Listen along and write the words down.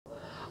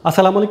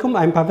Assalamu alaikum,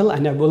 I'm Pavel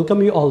and I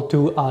welcome you all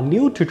to a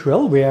new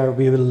tutorial where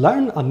we will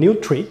learn a new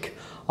trick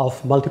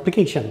of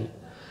multiplication.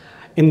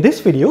 In this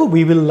video,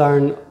 we will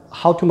learn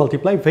how to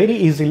multiply very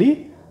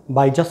easily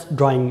by just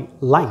drawing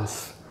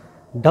lines.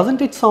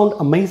 Doesn't it sound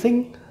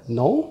amazing?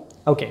 No?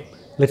 Okay,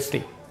 let's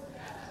see.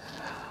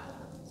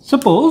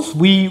 Suppose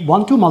we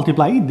want to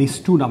multiply these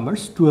two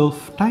numbers,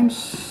 12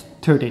 times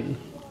 13.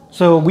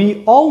 So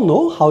we all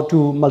know how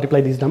to multiply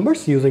these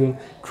numbers using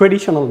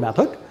traditional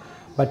method.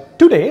 But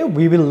today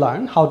we will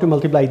learn how to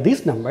multiply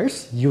these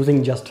numbers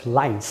using just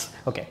lines.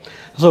 Okay,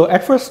 so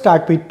at first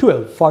start with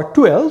 12. For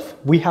 12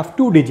 we have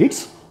two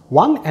digits,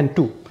 1 and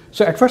 2.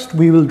 So at first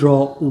we will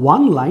draw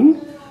one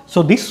line.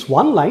 So this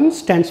one line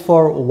stands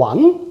for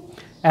 1,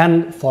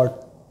 and for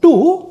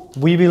 2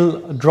 we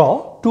will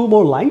draw two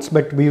more lines,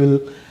 but we will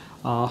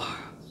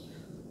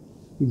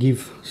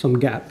give some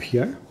gap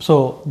here.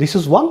 So this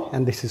is 1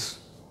 and this is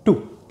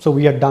 2. So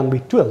we are done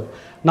with 12.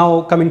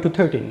 Now coming to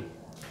 13.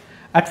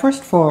 At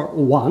first for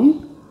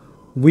 1,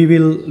 we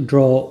will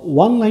draw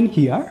one line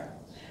here,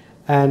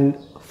 and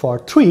for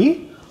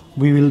 3,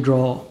 we will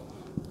draw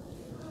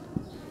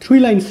 3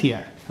 lines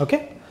here,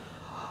 okay?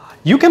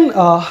 You can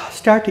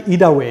start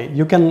either way.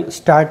 You can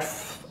start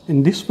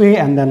in this way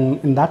and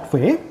then in that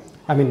way,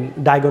 I mean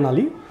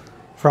diagonally,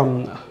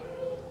 from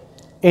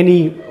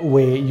any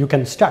way you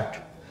can start.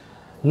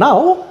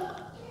 Now,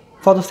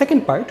 for the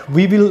second part,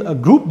 we will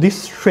group these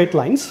straight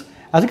lines.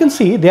 As you can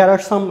see, there are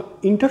some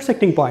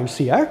intersecting points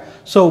here.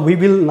 So we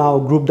will now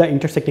group the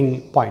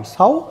intersecting points.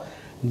 How?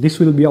 This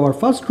will be our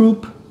first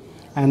group,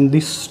 and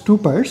these two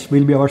pairs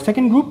will be our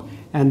second group,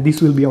 and this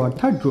will be our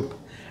third group.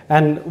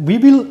 And we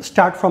will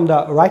start from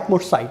the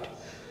rightmost side.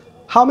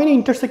 How many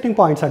intersecting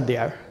points are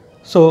there?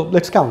 So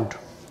let's count.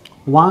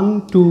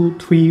 1, 2,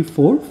 3,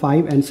 4,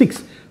 5, and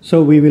 6.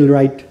 So we will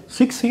write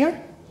 6 here.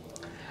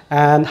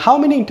 And how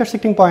many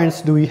intersecting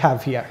points do we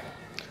have here?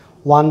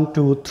 1,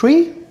 2,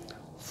 3.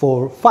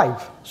 4,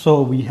 5.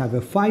 So we have a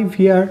 5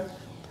 here,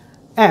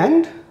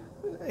 and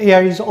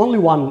here is only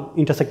one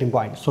intersecting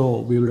point.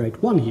 So we will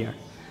write 1 here.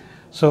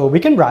 So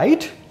we can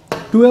write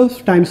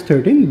 12 times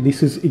 13.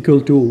 This is equal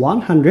to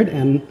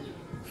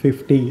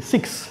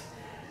 156.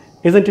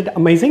 Isn't it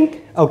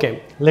amazing?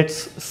 Okay,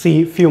 let's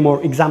see a few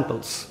more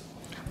examples.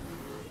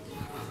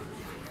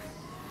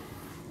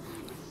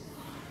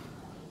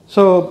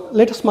 So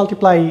let us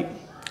multiply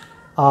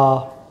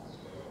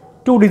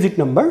two-digit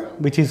number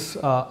which is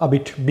a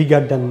bit bigger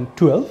than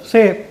 12.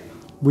 Say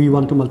we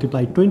want to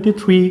multiply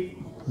 23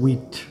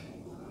 with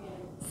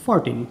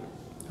 14.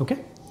 Okay,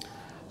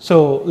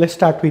 so let's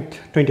start with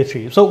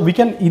 23. So we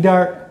can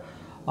either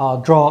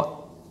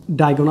draw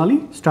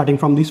diagonally starting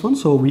from this one.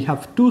 So we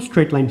have two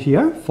straight lines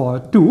here for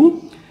 2,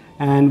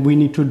 and we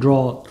need to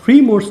draw 3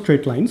 more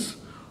straight lines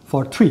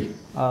for 3,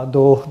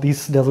 though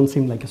this doesn't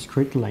seem like a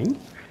straight line.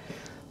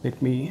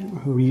 Let me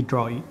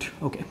redraw it.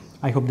 Okay,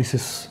 I hope this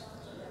is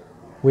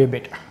way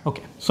better.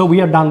 Okay, so we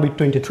are done with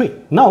 23.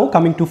 Now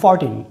coming to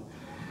 14.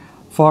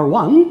 For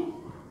 1,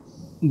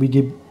 we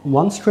give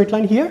one straight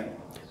line here,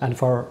 and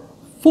for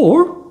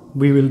 4,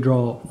 we will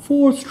draw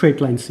 4 straight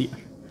lines here.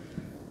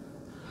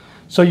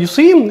 So you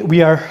see,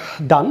 we are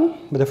done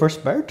with the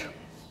first part.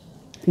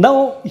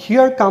 Now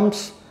here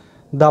comes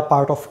the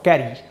part of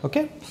carry.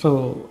 Okay,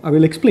 so I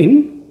will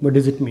explain what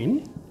does it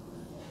mean.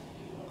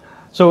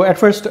 So at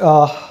first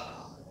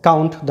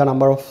count the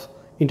number of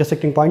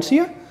intersecting points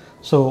here.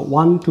 So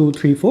 1, 2,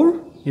 3,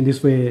 4, in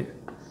this way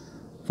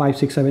 5,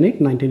 6, 7,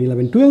 8, 9, 10,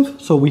 11, 12.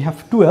 So we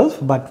have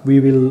 12, but we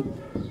will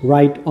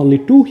write only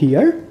 2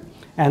 here,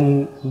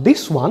 and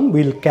this one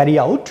will carry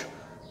out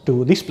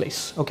to this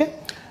place. Okay,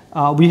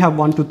 we have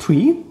 1, 2,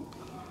 3,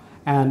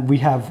 and we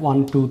have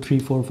 1, 2, 3,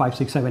 4, 5,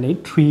 6, 7,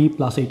 8, 3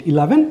 plus 8,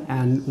 11,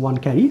 and 1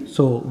 carry.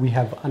 So we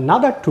have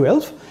another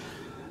 12.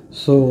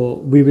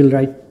 So we will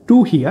write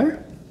 2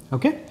 here,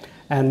 okay,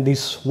 and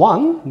this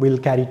 1 will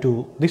carry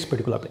to this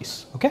particular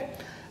place. Okay,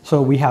 so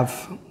we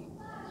have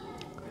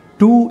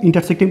 2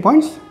 intersecting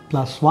points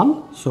plus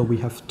 1, so we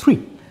have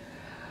 3.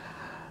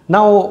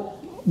 Now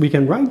we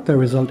can write the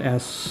result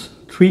as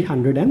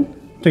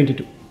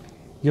 322.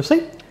 You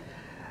see?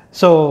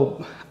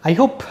 So I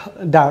hope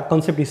the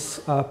concept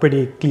is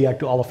pretty clear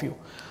to all of you.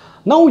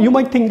 Now you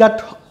might think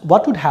that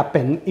what would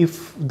happen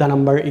if the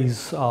number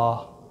is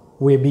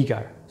way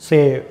bigger?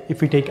 Say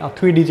if we take a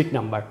 3-digit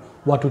number,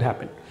 what would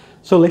happen?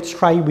 So let's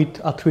try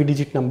with a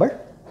 3-digit number.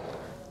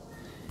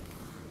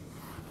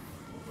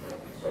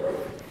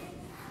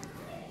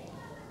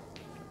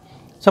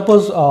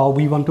 Suppose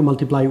we want to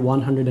multiply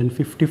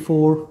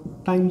 154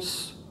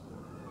 times,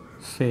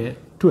 say,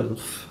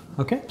 12.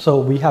 Okay, so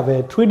we have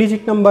a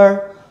 3-digit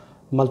number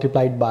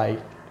multiplied by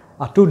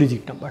a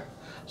 2-digit number.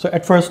 So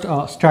at first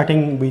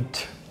starting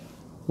with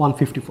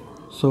 154.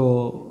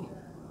 So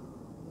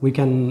we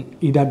can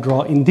either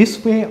draw in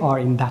this way or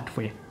in that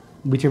way,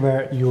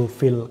 whichever you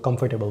feel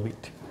comfortable with.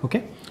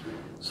 Okay,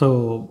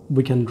 so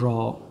we can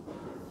draw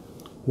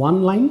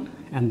one line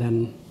and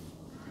then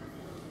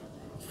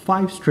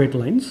 5 straight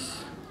lines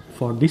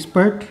for this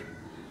part,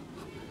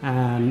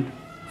 and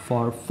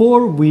for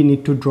 4 we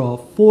need to draw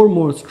 4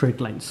 more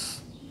straight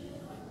lines.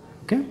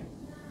 Okay.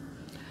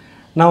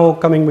 Now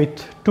coming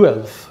with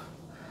 12.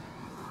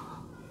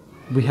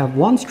 We have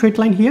one straight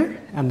line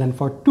here, and then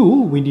for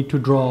 2 we need to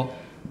draw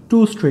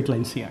 2 straight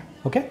lines here.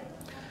 Okay.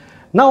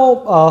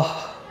 Now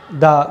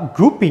the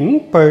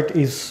grouping part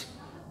is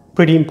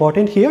pretty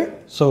important here.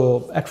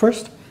 So at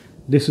first,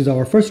 this is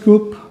our first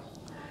group,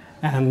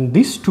 and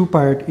this 2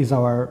 part is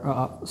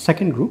our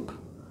second group.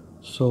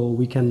 So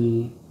we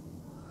can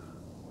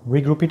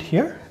regroup it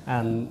here,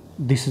 and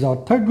this is our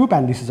third group,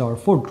 and this is our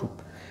fourth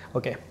group.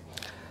 Okay.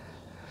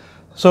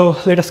 So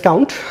let us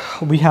count.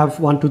 We have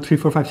 1, 2, 3,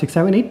 4, 5, 6,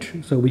 7,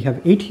 8. So we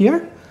have 8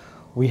 here.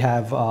 We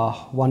have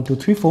 1, 2,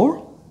 3,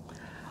 4.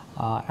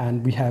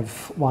 And we have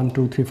 1,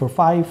 2, 3, 4,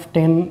 5,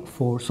 10,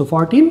 4. So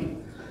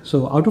 14.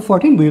 So out of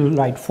 14, we will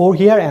write 4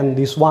 here, and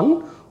this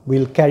 1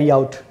 will carry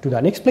out to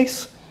the next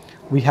place.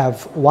 We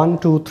have 1,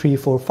 2, 3,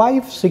 4,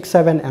 5, 6,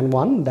 7, and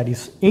 1. That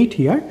is 8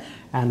 here.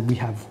 And we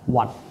have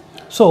 1.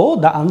 So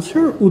the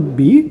answer would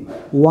be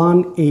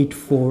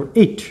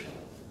 1848.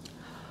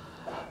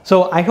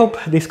 So I hope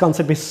this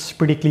concept is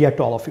pretty clear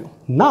to all of you.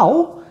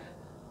 Now,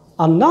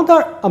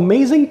 another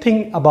amazing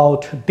thing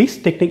about this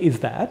technique is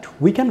that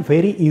we can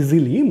very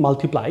easily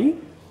multiply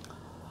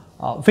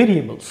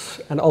variables,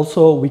 and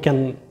also we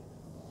can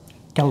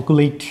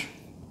calculate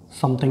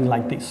something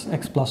like this,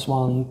 x plus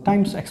 1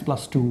 times x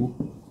plus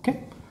 2.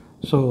 Okay,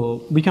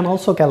 so we can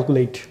also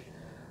calculate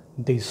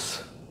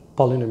these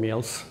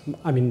polynomials,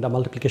 I mean the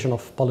multiplication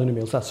of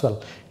polynomials as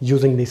well,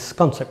 using this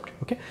concept.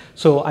 Okay,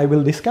 so I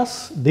will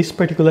discuss this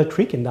particular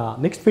trick in the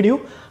next video.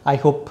 I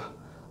hope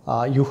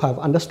you have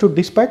understood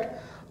this part.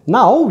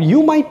 Now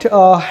you might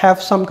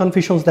have some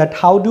confusions that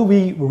how do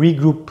we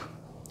regroup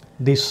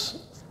these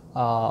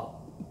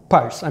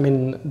parts. I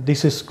mean,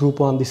 this is group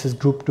 1, this is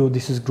group 2,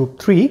 this is group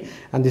 3,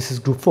 and this is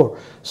group 4.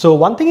 So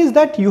one thing is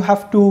that you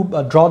have to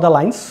draw the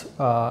lines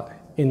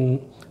in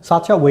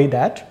such a way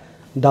that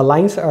the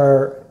lines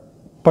are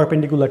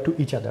perpendicular to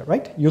each other,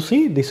 right? You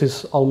see, this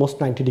is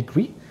almost 90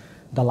 degrees.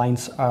 The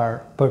lines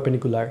are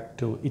perpendicular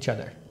to each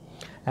other,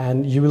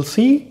 and you will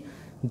see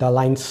the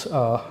lines,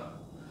 the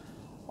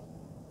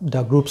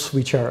groups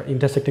which are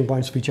intersecting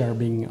points, which are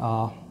being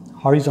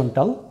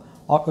horizontal,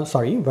 or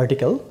sorry,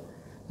 vertical,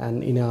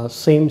 and in a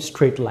same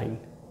straight line.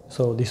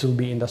 So this will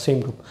be in the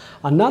same group.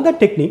 Another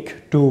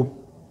technique to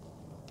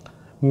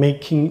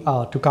making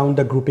to count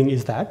the grouping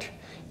is that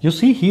you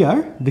see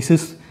here, this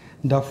is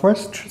the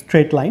first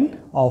straight line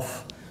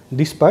of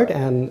this part,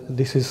 and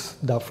this is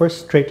the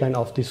first straight line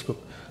of this group.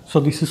 So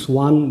this is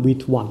 1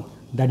 with 1,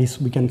 that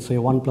is, we can say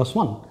 1 plus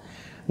 1.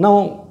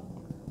 Now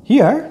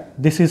here,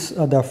 this is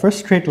the first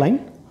straight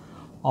line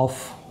of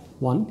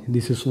 1,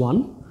 this is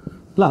 1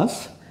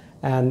 plus,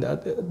 and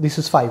this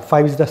is 5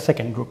 is the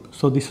second group.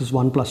 So this is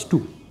 1 plus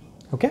 2.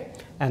 Okay,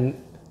 and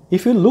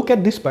if you look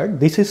at this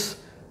part, this is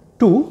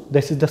 2,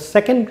 this is the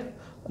second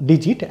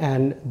digit,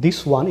 and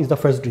this 1 is the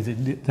first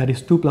digit, that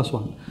is 2 plus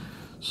 1.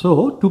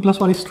 So 2 plus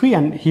 1 is 3,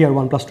 and here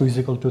 1 plus 2 is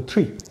equal to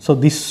 3. So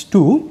this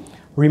 2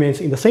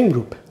 remains in the same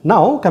group.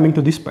 Now coming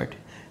to this part,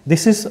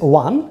 this is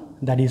 1,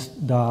 that is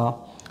the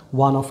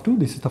 1 of 2,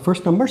 this is the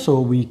first number, so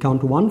we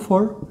count 1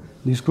 for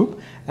this group,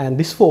 and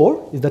this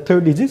 4 is the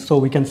third digit, so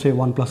we can say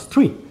 1 plus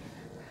 3.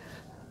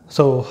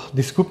 So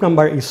this group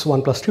number is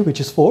 1 plus 3, which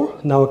is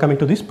 4. Now coming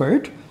to this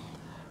part,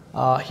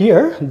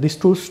 here these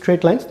 2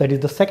 straight lines, that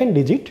is the second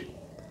digit.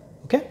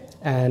 Okay,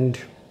 and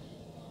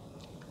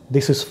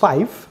this is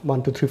 5,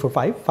 1, 2, 3, 4,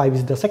 5. 5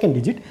 is the second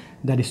digit,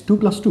 that is 2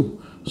 plus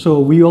 2. So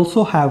we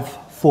also have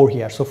 4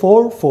 here. So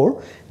 4,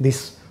 4,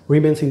 this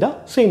remains in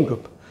the same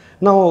group.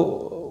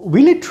 Now,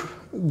 will it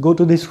go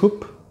to this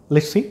group?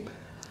 Let's see.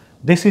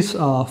 This is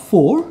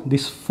 4.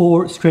 This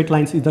 4 straight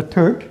lines is the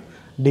third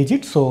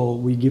digit. So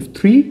we give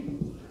 3.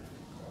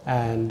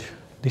 And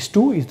this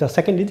 2 is the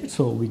second digit.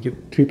 So we give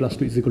 3 plus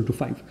 2 is equal to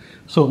 5.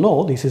 So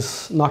no, this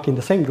is not in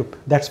the same group.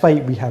 That's why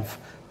we have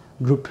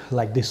group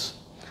like this.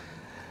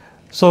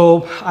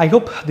 So I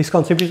hope this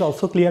concept is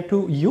also clear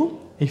to you.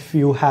 If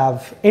you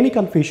have any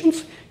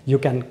confusions, you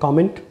can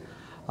comment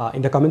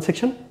in the comment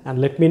section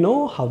and let me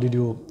know how did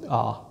you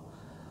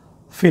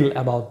feel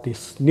about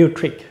this new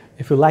trick.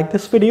 If you like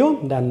this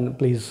video, then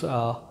please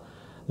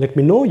let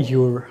me know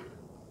your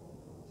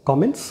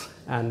comments,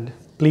 and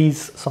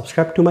please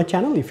subscribe to my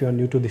channel if you are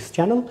new to this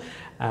channel,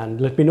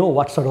 and let me know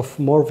what sort of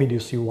more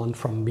videos you want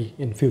from me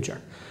in future.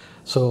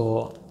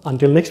 So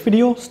until next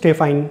video, stay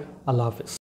fine. Allah Hafiz.